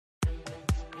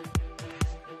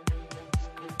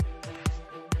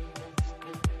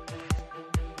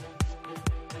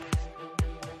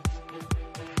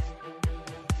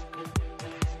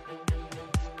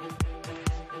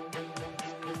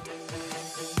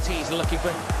are looking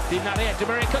for Di Maria. Di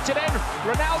Maria cuts it in.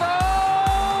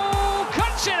 Ronaldo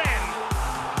cuts it in.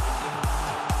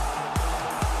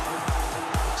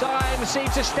 Time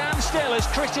seems to stand still as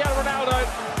Cristiano Ronaldo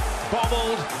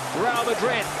bobbled Real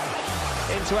Madrid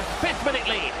into a 5th-minute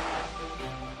lead.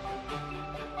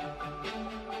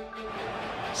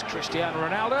 It's Cristiano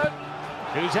Ronaldo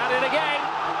who's at it again.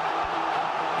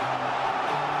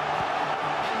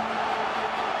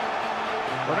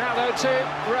 Ronaldo 2,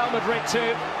 Real Madrid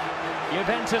 2,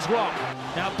 Juventus 1.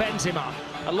 Now Benzema,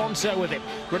 Alonso with him.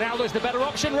 Ronaldo's the better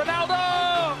option.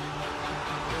 Ronaldo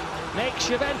makes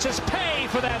Juventus pay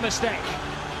for their mistake.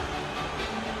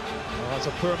 Well, that's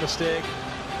a poor mistake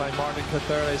by Martin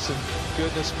Caceres, and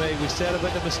goodness me, we said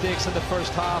about the mistakes in the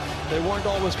first half. They weren't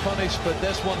always punished, but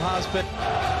this one has been.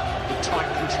 With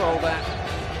tight control there.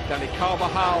 Dani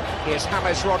Carvajal, here's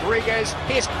James Rodriguez,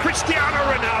 here's Cristiano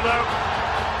Ronaldo.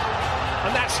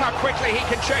 And that's how quickly he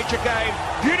can change a game.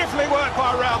 Beautifully worked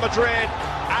by Real Madrid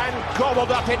and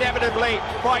gobbled up inevitably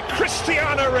by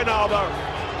Cristiano Ronaldo.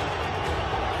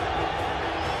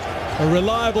 A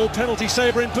reliable penalty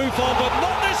saver in Buffon, but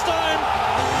not this time.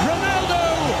 Ronaldo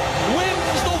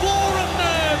wins the war of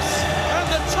nerves, and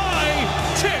the tie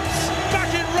tips back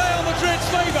in Real Madrid's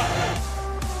favour.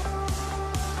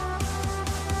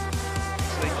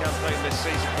 League campaign this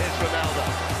season. Here's Ronaldo.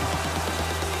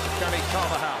 Dani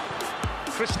Carvajal.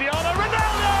 Cristiano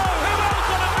Ronaldo! Who else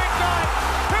on a big night?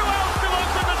 Who else to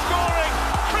open the scoring?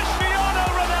 Cristiano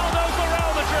Ronaldo for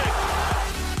Real Madrid.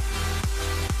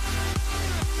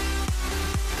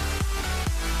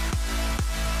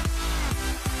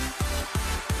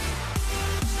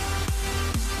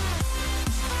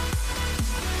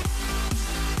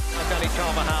 Dani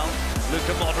Carvajal,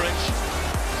 Luka Modric.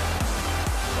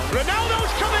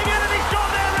 Ronaldo's coming in and he's got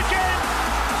there again.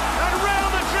 And Real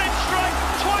Madrid strike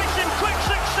twice in quick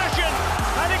succession.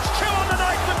 And it's 2 on the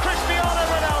night for Cristiano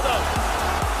Ronaldo.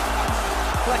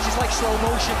 Fletch is like slow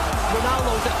motion.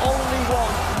 Ronaldo's the only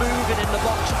one moving in the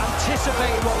box,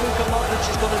 anticipating what Luka Modric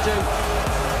is going to do.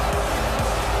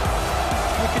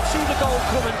 You can see the goal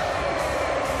coming.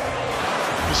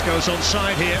 This goes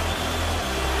onside here.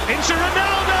 Into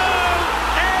Ronaldo!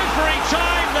 Every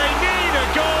time they need a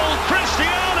goal,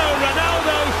 Cristiano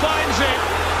Ronaldo finds it.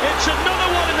 It's another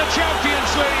one in the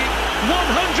Champions League,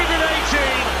 118,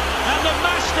 and the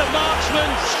master marksman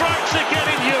strikes again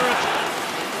in Europe.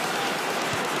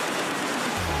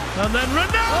 And then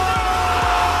Ronaldo!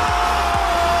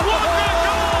 What a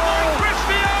goal by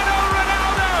Cristiano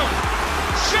Ronaldo!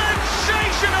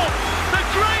 Sensational! The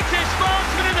greatest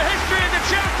marksman in the history of the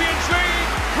Champions League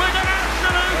with an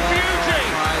absolute beauty!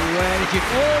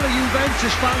 All the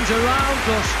Juventus fans around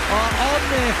us are on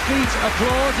their feet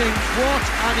applauding. What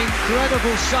an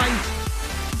incredible sight.